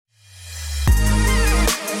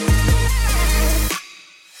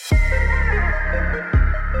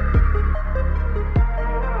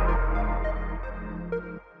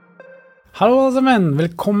Hallo alle sammen,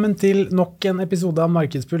 velkommen til nok en episode av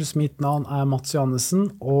Markedspuls. Mitt navn Mats Johannessen,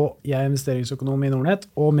 og jeg investeringsøkonom I Nordnet.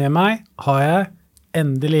 Og med meg har jeg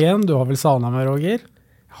endelig en, du har vel savnet meg, Roger?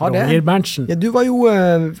 Roger Berntsen. Ja, du var jo,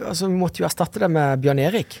 vi måtte jo erstatte deg med Bjørn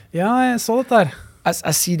Erik. Ja, jeg så dette her.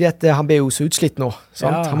 Jeg sier det at han ble jo så utslitt nå,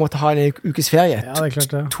 sant? Ja. Han måtte ha en ukes ferie. Ja, det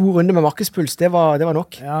klart det. 2 runder med markedspuls, det var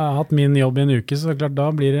nok. Ja, jeg har hatt min jobb I en uke, så klart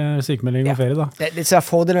da blir det sykemelding og ferie da. Det er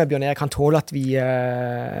fordelen med Bjørn Erik, han tåler at vi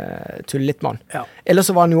tuller litt med han. Ja. Ellers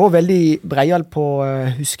så var han jo også veldig breial på,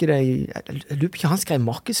 husker det, jeg lurer på ikke han skrev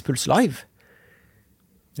markedspuls live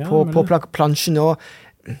Ja, på plansjen, og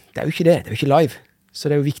det er jo ikke det, det er jo ikke live. Så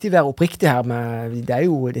det er jo viktig å være oppriktig her med, dette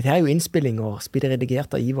er jo innspilling og spiller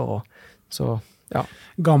redigert av Ivar, og så... Ja.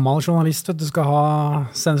 Gammel journalist, vet du, skal ha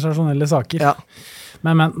sensasjonelle saker. Ja.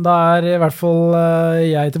 Men da I hvert fall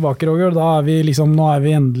jeg tilbake, Roger, da nå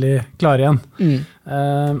vi endelig klare igjen.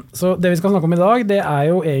 Så det vi skal snakke om I dag, det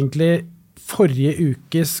jo egentlig forrige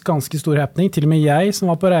ukes ganske store happening. Til og med jeg som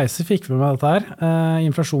var på reise fikk med meg dette her.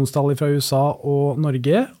 Inflasjonstall fra USA og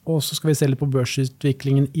Norge, og så skal vi se litt på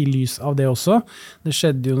børsutviklingen I lys av det også. Det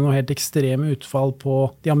skjedde jo noe helt ekstreme utfall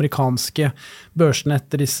på de amerikanske børsene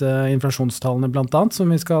etter disse inflasjonstallene blant annet,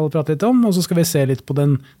 som vi skal prate litt om, og så skal vi se litt på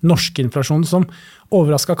den norske inflasjonen som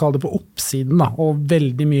overrasket å kalle det på oppsiden, da, og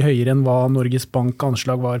veldig mye høyere enn hva Norges Bank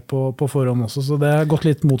anslag var på forhånd også, så det har gått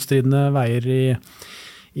litt motstridende veier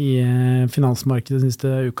I finansmarkedet siste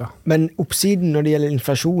uka. Men oppsiden når det gjelder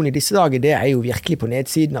inflasjon I disse dager, det jo virkelig på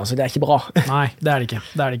nedsiden, altså det ikke bra. Nei, det det ikke.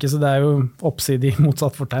 Det det ikke, så det jo oppside I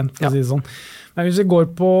motsatt fortegn, for å si det sånn. Men hvis vi går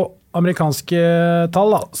på amerikanske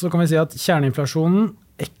tall, da, så kan vi si at kjerneinflasjonen,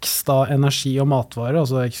 ekstra energi og matvarer,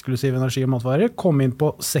 altså eksklusiv energi og matvarer, kom inn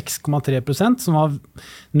på 6,3%, som var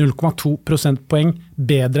 0,2 prosentpoeng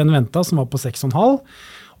bedre enn ventet, som var på 6,5%.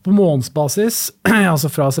 På månedsbasis, altså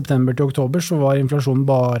fra september til oktober, så var inflasjonen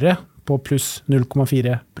bare på pluss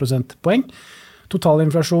 0,4 prosentpoeng.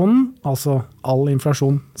 Totalinflasjonen, altså all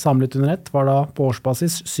inflasjon samlet under ett, var da på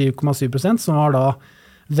årsbasis 7,7%, som var da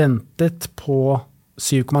ventet på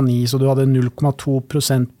 7,9, så du hadde 0,2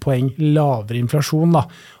 prosentpoeng lavere inflasjon da.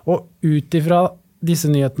 Og utifra disse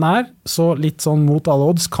nyhetene her, så litt sånn mot alle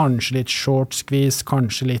odds, kanskje litt short squeeze,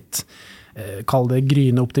 kanskje litt kall det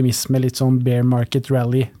gryende optimisme, litt sånn bear market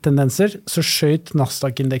rally tendenser, så skjøt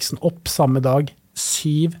Nasdaq-indeksen opp samme dag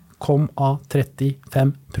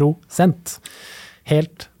 7,35%.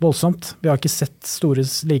 Helt voldsomt. Vi har ikke sett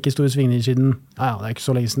like store svingninger siden, det ikke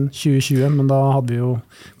så lenge siden, 2020, men da hadde vi jo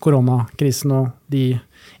koronakrisen og de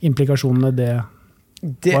implikasjonene det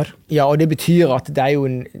var. Ja, og det betyr at det jo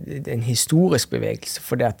en historisk bevegelse,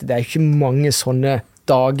 for det ikke mange sånne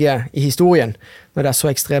dager I historien, når det så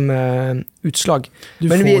ekstreme utslag. Du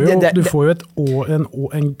får jo en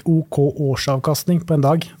OK årsavkastning på en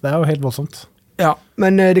dag. Det jo helt voldsomt. Ja,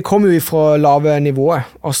 men det kommer jo fra lave nivåer.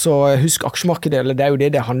 Altså, husk aksjemarkedet, eller det jo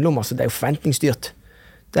det handler om, altså, det jo forventningsstyrt.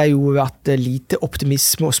 Det jo vært lite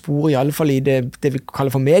optimisme og spor, I alle fall I det vi kaller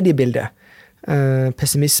for mediebildet.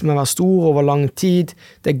 Pessimisme var stor over lang tid.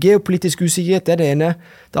 Det geopolitisk usikkerhet, det ene.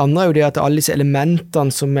 Det andre jo det at alle disse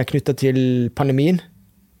elementene som knyttet til pandemien,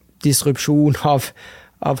 disrupsjon av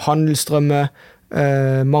handelsstrømmer,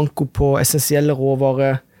 manko på essensielle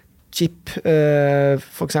råvarer, chip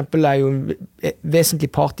for eksempel jo en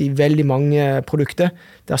vesentlig part I veldig mange produkter.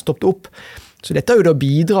 Det har stoppet opp. Så dette har jo da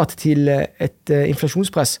bidratt til et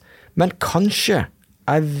inflasjonspress, men kanskje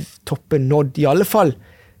toppen nådd, I alle fall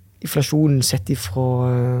inflasjonen sett ifra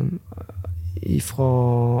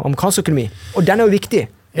amerikansk økonomi. Og den jo viktig.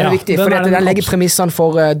 Den viktig, for den legger premissene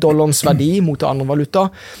for dollarens verdi mot andre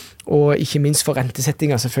valuta, og ikke minst for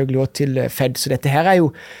rentesettinger selvfølgelig også til Fed. Så dette her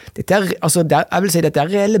jo, altså jeg vil si dette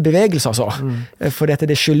reelle bevegelser, altså. For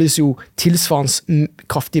det skyldes jo tilsvarende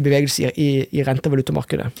kraftige bevegelser I rente- og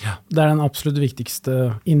valutamarkedet. Ja, det den absolutt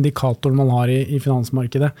viktigste indikatoren man har I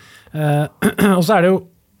finansmarkedet. Og så det jo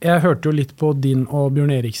jeg hørte jo litt på din og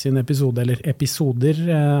Bjørn Erik sin episode, eller episoder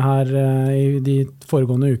her I de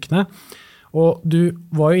foregående ukene, og du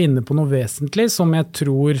var jo inne på noe vesentlig som jeg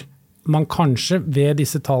tror man kanskje ved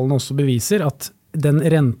disse tallene også beviser, at den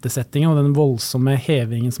rentesettingen og den voldsomme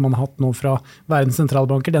hevingen som man har hatt nå fra verdens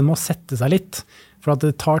sentralbanker, den må sette seg litt, for at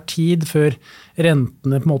det tar tid før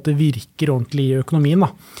rentene på en måte virker ordentlig I økonomien. Da.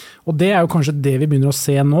 Og det jo kanskje det vi begynner å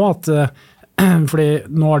se nå, at fordi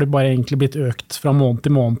nå har det bare egentlig blitt økt fra måned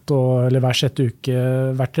til måned, eller hver 6. uke,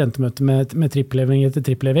 hvert rentemøte med trippelleving etter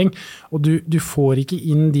trippelleving, og du får ikke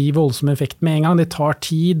inn de voldsomme effektene med en gang. Det tar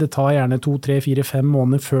tid, det tar gjerne 2, 3, 4, 5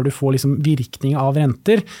 måneder før du får liksom virkning av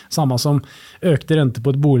renter, samme som økte renter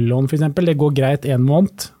på et boliglån for eksempel. Det går greit 1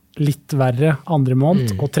 måned, litt verre andre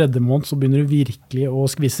måned, og tredje måned så begynner det virkelig å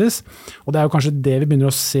skvisses. Og det jo kanskje det vi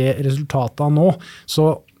begynner å se resultatet av nå. Så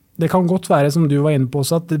det kan godt være, som du var inne på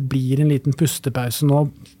også, at det blir en liten pustepause nå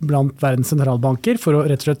blant verdens sentralbanker for å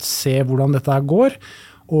rett og slett se hvordan dette her går,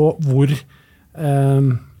 og hvor,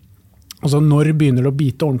 altså når begynner det å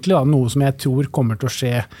bite ordentlig, da, noe som jeg tror kommer til å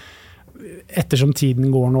skje ettersom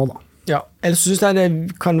tiden går nå da. Ja, ellers synes jeg det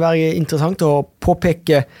kan være interessant å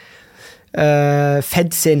påpeke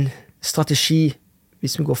Fed sin strategi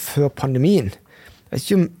hvis vi går før pandemien. Jeg vet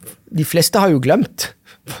ikke om, de fleste har jo glemt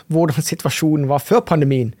hvordan situasjonen var før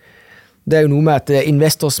pandemien. Det jo noe med at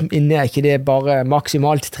investors inne ikke det bare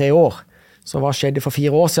maksimalt 3 år. Så hva skjedde for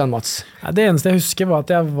 4 år siden, Mats? Ja, det eneste jeg husker var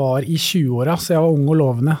at jeg var i 20-åra, så jeg var ung og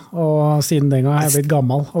lovende. Og siden den gang har jeg blitt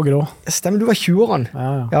gammel og grå. Stemmer, du var 20-årene.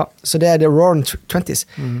 Ja. Så det the roaring 20s.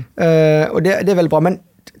 Og det veldig bra. Men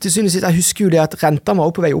til syvende og sist, jeg husker jo det at renten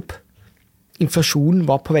var på vei opp. Inflasjonen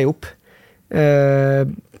var på vei opp.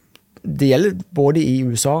 Det gjelder både i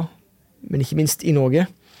USA, men ikke minst i Norge.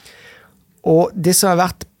 Og det som har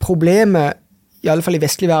vært problemet, i alle fall i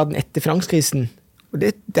vestlig verden etter finanskrisen, og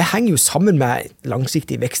det henger jo sammen med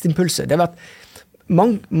langsiktig vekstimpulser. Det har vært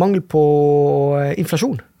mangel på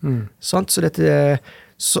inflasjon. Sant?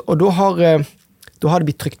 Og da har det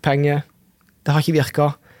blitt trykt penger. Det har ikke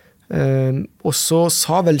virket. Og så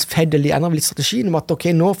sa vel Fed, eller de endret litt strategien om at ok,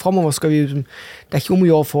 nå fremover skal vi, det ikke om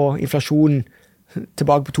å gjøre for inflasjonen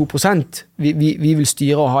tilbake på 2%. Vi vil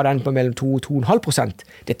styre og ha den på mellom 2 og 2,5%.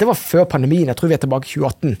 Dette var før pandemien, jeg tror vi tilbake i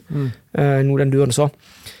 2018, noe den duren så.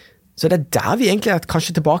 Så det der vi egentlig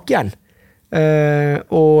kanskje tilbake igjen.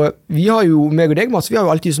 Og vi har jo, meg og deg, Mats, vi har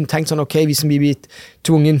jo alltid tenkt sånn, ok, vi som blir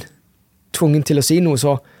tvungen til å si noe,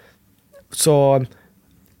 så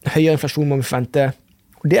høyere inflasjon må vi forvente.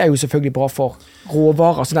 Og det jo selvfølgelig bra for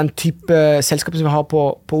råvarer, altså den type selskaper som vi har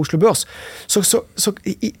på Oslo Børs. Så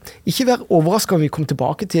ikke vær overrasket om vi kommer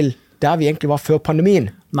tilbake til der vi egentlig var før pandemien.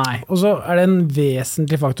 Nei, og så det en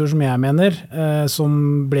vesentlig faktor som jeg mener, som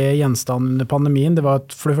ble gjenstand under pandemien, det var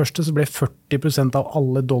at for det første så ble 40% av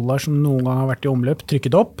alle dollar som noen gang har vært i omløp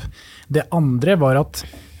trykket opp. Det andre var at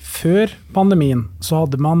før pandemien så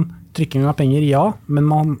hadde man trykking av penger, ja, men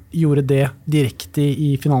man gjorde det direkte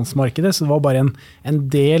i finansmarkedet, så det var bare en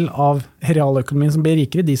del av realøkonomien som ble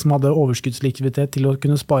rikere, de som hadde overskuddslikviditet til å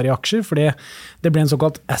kunne spare i aksjer, for det ble en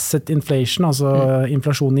såkalt asset inflation, altså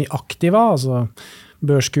inflasjon i aktiva, altså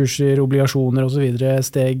børskurser, obligasjoner og så videre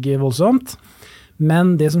steg voldsomt.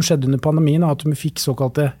 Men det som skjedde under pandemien at vi fikk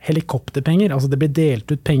såkalte helikopterpenger, altså det ble delt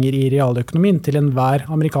ut penger i realøkonomien til enhver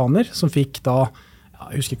amerikaner, som fikk da,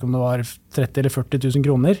 jeg husker ikke om det var 30 eller 40 000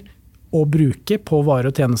 kroner, å bruke på varer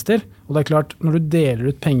og tjenester. Og det klart, når du deler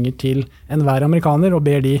ut penger til enhver amerikaner og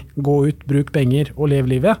ber de gå ut, bruk penger og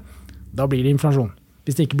leve livet, da blir det inflasjon.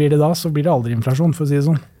 Hvis det ikke blir det da, så blir det aldri inflasjon, for å si det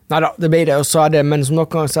sånn. Neida, det blir det, og så det, men som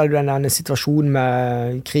nok så det denne situasjonen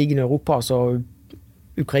med krigen i Europa, altså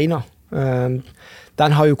Ukraina.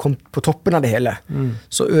 Den har jo kommet på toppen av det hele.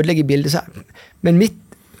 Så ødelegger bildet seg. Men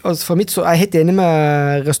for mitt så jeg helt enig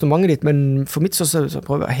med resonnementet ditt, men for mitt så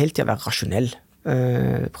prøver jeg hele tiden å være rasjonell.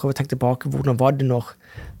 Prøve å tenke tilbake hvordan var det når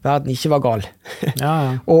verden ikke var gal.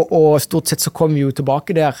 Ja. og stort sett så kom vi jo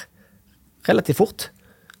tilbake der relativt fort.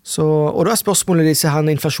 Og da spørsmålet disse her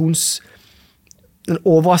den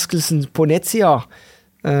overraskelsen på nedsida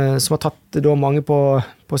som har tatt da mange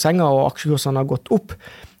på senga og aksjekursene har gått opp,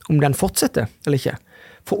 om den fortsetter eller ikke.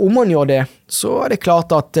 For om man gjør det, så det klart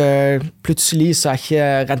at plutselig så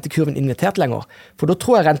ikke rentekurven invitert lenger. For da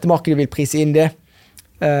tror jeg rentemarkedet vil prise inn det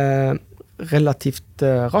relativt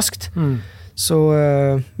raskt. Så,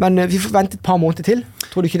 men vi får vente et par måneder til,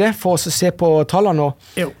 tror du ikke det? For oss å se på tallene.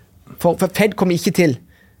 For Fed kommer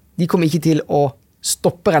ikke til å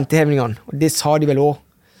stoppe rentehevningene, og det sa de vel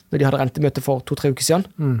også når de hadde rentemøte for 2-3 uker siden.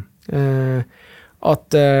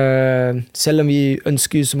 At selv om vi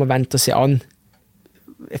ønsker som å vente og se an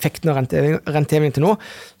effekten av rentehevingen til nå,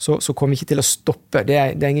 så kommer vi ikke til å stoppe. Det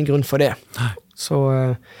ingen grunn for det. Så,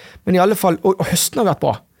 men i alle fall, og høsten har vært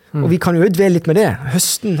bra. Og vi kan jo dvele litt med det.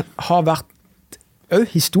 Høsten har vært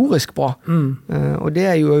historisk bra. Og det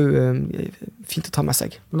jo fint å ta med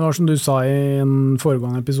seg. Men det var som du sa i en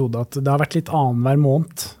foregående episode, at det har vært litt annen hver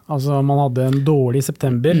måned. Altså man hadde en dårlig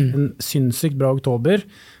september, en sinnssykt bra oktober,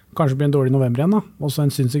 kanskje blir en dårlig november igjen da, og så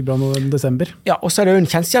en sinnssykt bra desember. Ja, og så det jo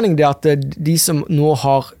en kjensgjerning det at de som nå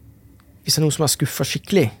har, hvis det noen som har skuffet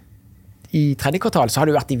skikkelig i tredje kvartal, så har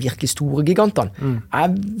det jo vært de virkelig store gigantene.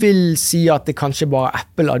 Jeg vil si at det kanskje bare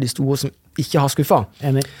Apple av de store som ikke har skuffet.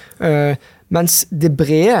 Enig. Mens det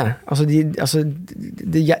brede, altså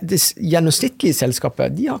det gjennomsnittlige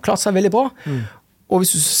selskapet, de har klart seg veldig bra. Og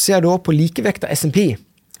hvis du ser da på likevekt av S&P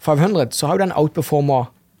 500, så har jo den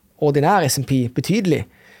outperformet ordinær S&P betydelig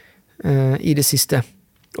i det siste.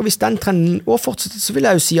 Og hvis den trenden også fortsetter, så vil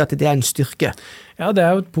jeg jo si at det en styrke. Ja, det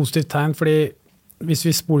jo et positivt tegn, fordi hvis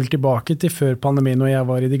vi spoler tilbake til før pandemien, og jeg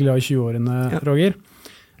var i de glade 20-årene, Roger,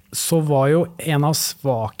 så var jo en av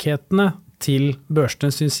svakhetene til børsene,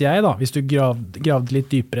 synes jeg, da, hvis du gravde litt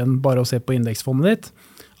dypere enn bare å se på indeksfondet ditt,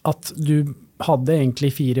 at du hadde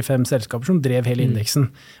egentlig 4-5 selskaper som drev hele indeksen,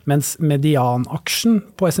 mens medianaksjen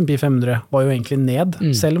på S&P 500 var jo egentlig ned,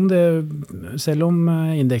 selv om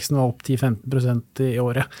indeksen var opp 10-15% i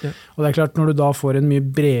året. Ja. Og det klart, når du da får en mye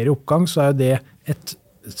bredere oppgang, så jo det et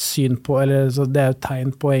syn på, eller så det jo et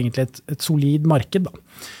tegn på egentlig et solid marked, da.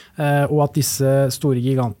 Og at disse store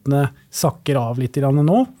gigantene sakker av litt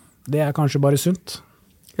nå, det kanskje bare sunt.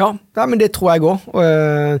 Ja, men det tror jeg også.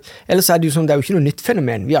 Ellers det jo sånn, det jo ikke noe nytt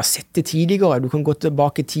fenomen. Vi har sett det tidligere. Du kan gå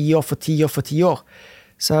tilbake 10 år for 10 år for 10 år.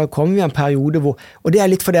 Så kommer vi i en periode hvor, og det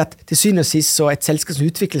litt fordi at til syvende og sist så et selskap som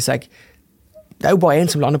utvikler seg, det jo bare en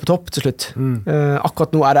som lander på topp til slutt.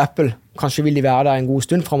 Akkurat nå det Apple. Kanskje vil de være der en god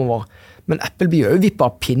stund fremover. Men Apple blir jo vippet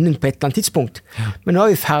av pinnen på et eller annet tidspunkt. Ja. Men nå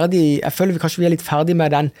vi ferdig, jeg føler vi kanskje litt ferdig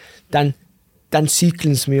med den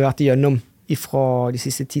syklen som vi har vært igjennom fra de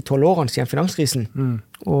siste 10-12 årene siden finanskrisen.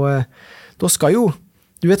 Og da skal jo,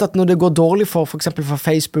 du vet at når det går dårlig for eksempel for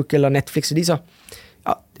Facebook eller Netflix og de så,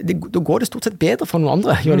 ja, da går det stort sett bedre for noen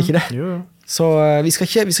andre, gjør det ikke det? Jo. Så vi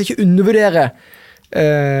skal ikke undervurdere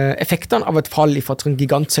effektene av et fall fra et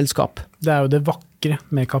gigantselskap. Det jo det vakre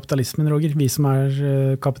med kapitalismen, Roger, vi som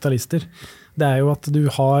kapitalister. Det jo at du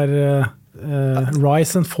har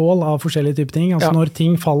rise and fall av forskjellige typer ting. Altså når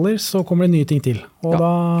ting faller, så kommer det nye ting til. Og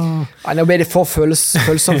da... Nei, nå ble det for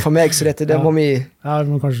følsomt for meg, så det må vi... Ja,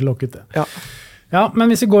 vi må kanskje lukke ut det. Ja,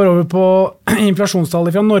 men hvis vi går over på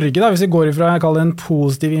inflasjonstallet fra Norge, da, hvis vi går fra jeg kaller det en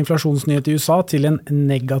positiv inflasjonsnyhet i USA til en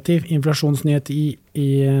negativ inflasjonsnyhet i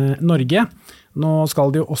Norge, nå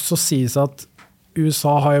skal det jo også sies at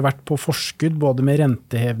USA har jo vært på forskudd både med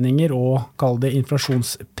rentehevninger og kall det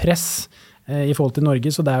inflasjonspress i forhold til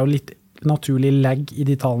Norge, så det jo litt naturlig lag i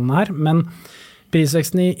de tallene her, men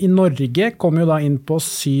prisveksten i Norge kom jo da inn på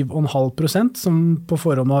 7,5%, som på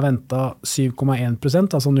forhånd var ventet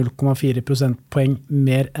 7,1%, altså 0,4 prosentpoeng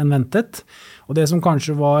mer enn ventet. Og det som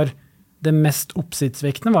kanskje var det mest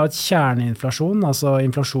oppsiktsvekkende var at kjerneinflasjon, altså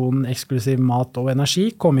inflasjon eksklusiv mat og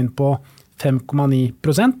energi, kom inn på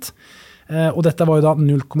 5,9%. Og dette var jo da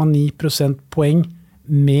 0,9 prosentpoeng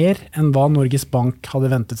mer enn hva Norges Bank hadde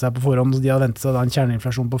ventet seg på forhånd. De hadde ventet seg da en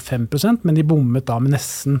kjerneinflasjon på 5%, men de bommet da med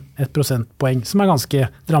nesten 1 prosentpoeng, som ganske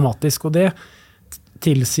dramatisk. Og det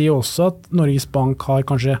tilsier også at Norges Bank har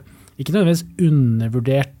kanskje ikke nødvendigvis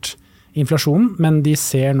undervurdert inflasjonen, men de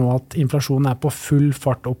ser nå at inflasjonen på full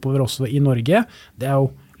fart oppover også i Norge. Det jo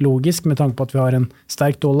logisk med tanke på at vi har en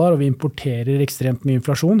sterk dollar, og vi importerer ekstremt mye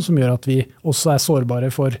inflasjon, som gjør at vi også sårbare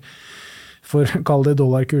for kall det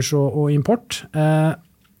dollarkurs og import.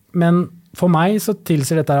 Men for meg så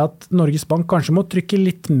tilsier dette at Norges Bank kanskje må trykke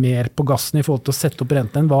litt mer på gassen i forhold til å sette opp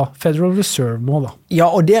renten enn hva Federal Reserve må da. Ja,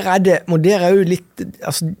 og der jo litt,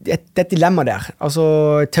 altså det dilemma der. Altså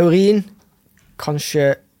teorien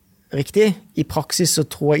kanskje riktig, i praksis så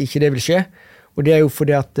tror jeg ikke det vil skje, og det jo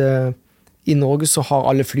fordi at i Norge så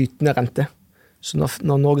har alle flytende rente. Så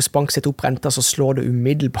når Norges Bank setter opp renta, så slår det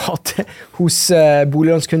umiddelbart hos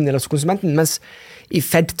boliglånskunden eller hos konsumenten, mens i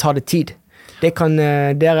Fed tar det tid.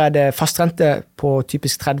 Der det fastrente på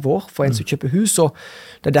typisk 30 år for en som kjøper hus, og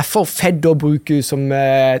det derfor Fed da bruker som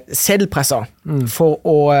seddelpresser for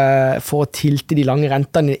å tilte de lange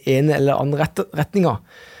rentene i ene eller andre retninger.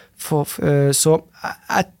 Så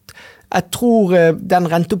jeg tror den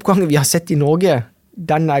renteoppgangen vi har sett i Norge,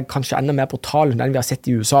 den kanskje enda mer brutal enn den vi har sett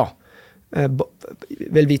i USA.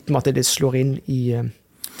 Vel vite med at det slår inn i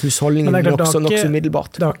husholdningen nok så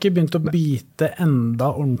middelbart. Det har ikke begynt å bite enda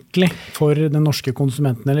ordentlig for den norske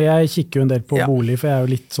konsumenten. Eller jeg kikker jo en del på bolig, for jeg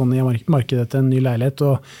jo litt sånn i markedet til en ny leilighet,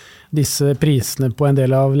 og disse prisene på en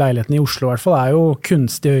del av leilighetene i Oslo i hvert fall jo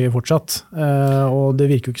kunstig høye fortsatt. Og det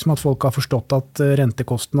virker jo ikke som at folk har forstått at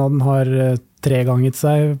rentekostnaden har treganget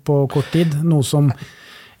seg på kort tid, noe som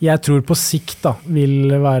jeg tror på sikt da,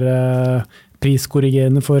 vil være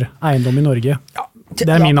priskorrigerende for eiendom i Norge. Ja,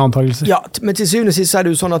 det min antagelse. Ja, men til syvende og sist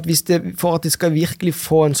det jo sånn at for at det skal virkelig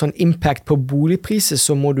få en sånn impact på boligpriser,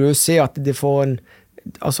 så må du jo se at det får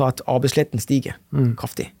altså at arbeidsledigheten stiger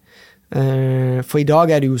kraftig. For i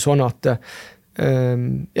dag det jo sånn at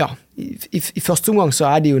i første omgang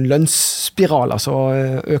så det jo en lønnsspiral, altså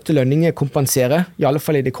økte lønninger kompenserer, i alle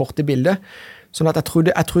fall i det korte bildet. Sånn at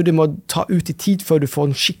jeg tror det må ta ut i tid før du får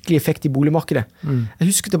en skikkelig effekt i boligmarkedet. Jeg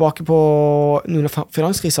husker tilbake på noen av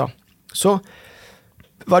finanskrisa, så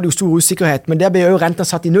var det jo stor usikkerhet, men der ble jo renten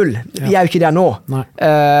satt i null. Vi jo ikke der nå.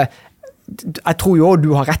 Jeg tror jo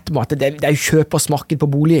du har rett med at det jo kjøpersmarked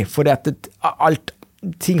på bolig, for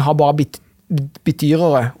ting har bare blitt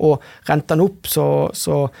dyrere, og renten opp, så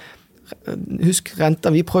husk,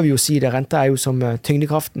 renten, vi prøver jo å si det, renten jo som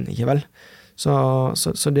tyngdekraften, ikke vel?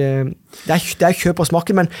 Så det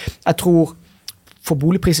kjøpersmarked, men jeg tror for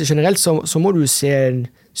boligpriser generelt, så må du se en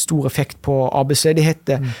stor effekt på arbeidsledighet.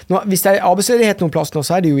 Hvis det arbeidsledighet noen plass nå,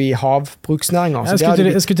 så det jo i havbruksnæringen.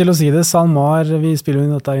 Jeg skulle til å si det. SalMar, vi spiller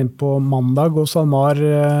jo dette inn på mandag, og SalMar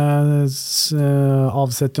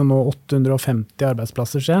avsetter jo nå 850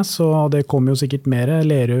 arbeidsplasser, så det kommer jo sikkert mer.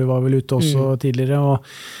 Lerøy var vel ute også tidligere,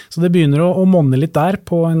 så det begynner å monne litt der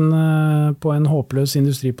på en håpløs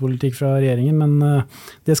industripolitikk fra regjeringen, men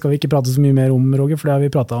det skal vi ikke prate så mye mer om, Roger, for det har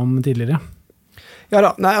vi pratet om tidligere. Ja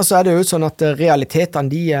da, altså det jo sånn at realitetene,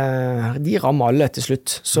 de rammer alle til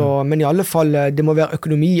slutt. Men i alle fall, det må være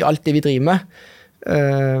økonomi i alt det vi driver med.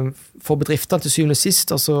 For bedriftene til syvende og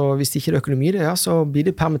sist, altså hvis det ikke er økonomi i det, så blir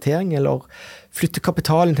det permittering eller flytte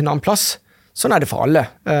kapitalen til en annen plass. Sånn det for alle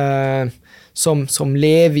som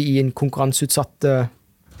lever i en konkurranseutsatt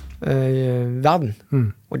verden.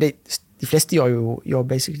 Og de fleste gjør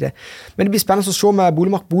basically det. Men det blir spennende å se med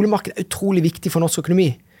boligmarkedet. Boligmarkedet utrolig viktig for norsk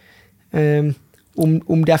økonomi.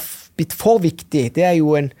 Om det blitt for viktig, det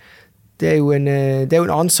jo en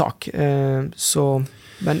annen sak.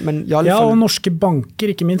 Men i alle fall... og norske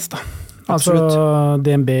banker ikke minst da. Absolutt. Altså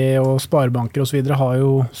DNB og sparebanker og så videre har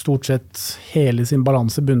jo stort sett hele sin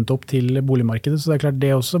balanse bundet opp til boligmarkedet, så det klart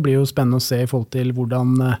det også blir jo spennende å se i forhold til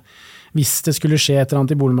hvordan, hvis det skulle skje et eller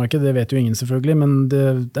annet i boligmarkedet, det vet jo ingen selvfølgelig, men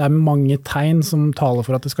det mange tegn som taler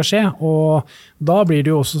for at det skal skje, og da blir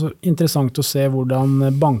det jo også interessant å se hvordan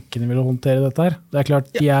bankene vil håndtere dette her. Det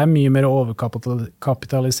klart, de mye mer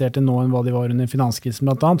overkapitaliserte nå enn hva de var under finanskrisen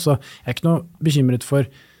blant annet, så jeg ikke noe bekymret for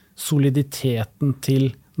soliditeten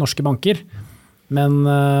til norske banker, men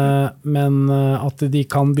at de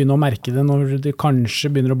kan begynne å merke det når det kanskje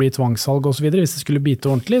begynner å bli tvangssalg og så videre, hvis det skulle bite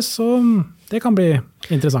ordentlig, så det kan bli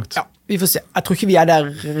interessant. Ja. Vi får se. Jeg tror ikke vi der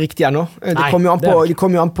riktig ennå. Det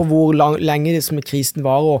kommer jo an på hvor lenge det som krisen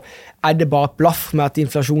varer, og det bare et blaff med at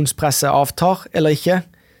inflasjonspresset avtar, eller ikke?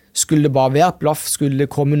 Skulle det bare være et blaff? Skulle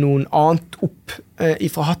det komme noen annet opp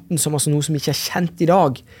ifra hatten, som altså noe som ikke kjent i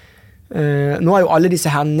dag? Nå jo alle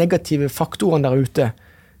disse her negative faktorene der ute,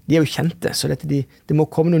 de jo kjente, så det må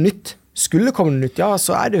komme noe nytt. Skulle det komme noe nytt,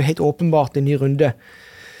 så det jo helt åpenbart en ny runde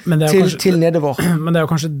til nedover. Men det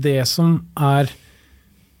jo kanskje det som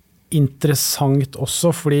interessant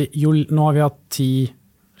også, fordi nå har vi hatt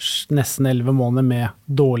nesten 11 måneder med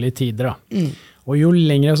dårlige tider. Og jo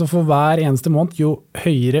lengre, så for hver eneste måned, jo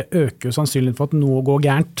høyere øker jo sannsynligheten for at noe går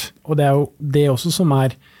gærent. Og det jo det også som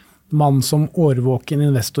man som årvåken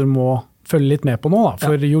investor må følge litt med på nå. Da.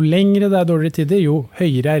 For jo lengre det dårlige tider, jo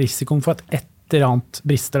høyere risikoen for at et eller annet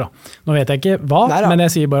brister. Da. Nå vet jeg ikke hva, men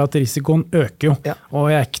jeg sier bare at risikoen øker jo. Og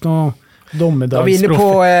jeg ikke noe dommedagsprofet. Da vi inne på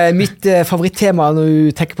mitt favorittema når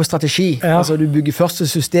du tenker på strategi. Altså du bygger første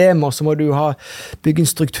system, og så må du bygge en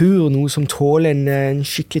struktur, noe som tåler en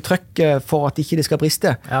skikkelig trøkk for at ikke det skal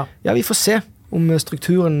briste. Ja, vi får se om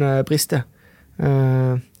strukturen brister.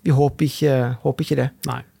 Vi håper ikke det.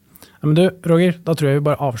 Nei. Men du, Roger, da tror jeg vi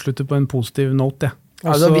bare avslutter på en positiv note.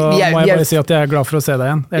 Og så må jeg bare si at jeg glad for å se deg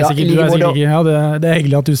igjen. Det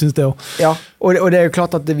hyggelig at du synes det også. Ja, og det jo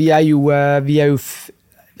klart at vi jo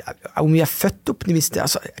om vi født optimister,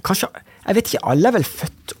 altså, kanskje, jeg vet ikke, alle vel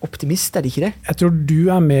født optimister, det ikke det? Jeg tror du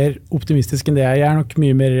mer optimistisk enn det jeg nok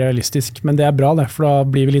mye mer realistisk, men det bra det, for da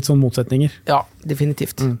blir vi litt sånn motsetninger. Ja,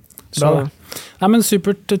 definitivt. Bra det. Nei, men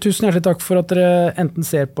supert, tusen hjertelig takk for at dere enten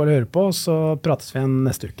ser på eller hører på, og så prates vi igjen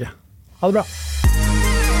neste uke. Ha det bra!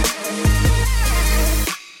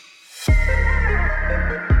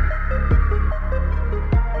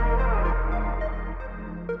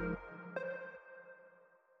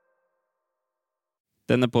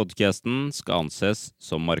 Denne podcasten skal anses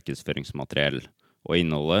som markedsføringsmateriell, og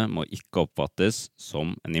innholdet må ikke oppfattes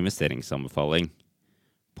som en investeringsanbefaling.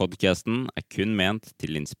 Podcasten kun ment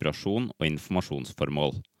til inspirasjon og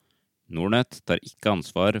informasjonsformål. Nordnet tar ikke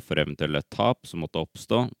ansvar for eventuelle tap som måtte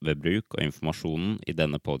oppstå ved bruk av informasjonen i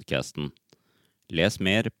denne podcasten. Les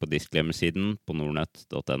mer på disclaimer-siden på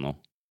nordnet.no.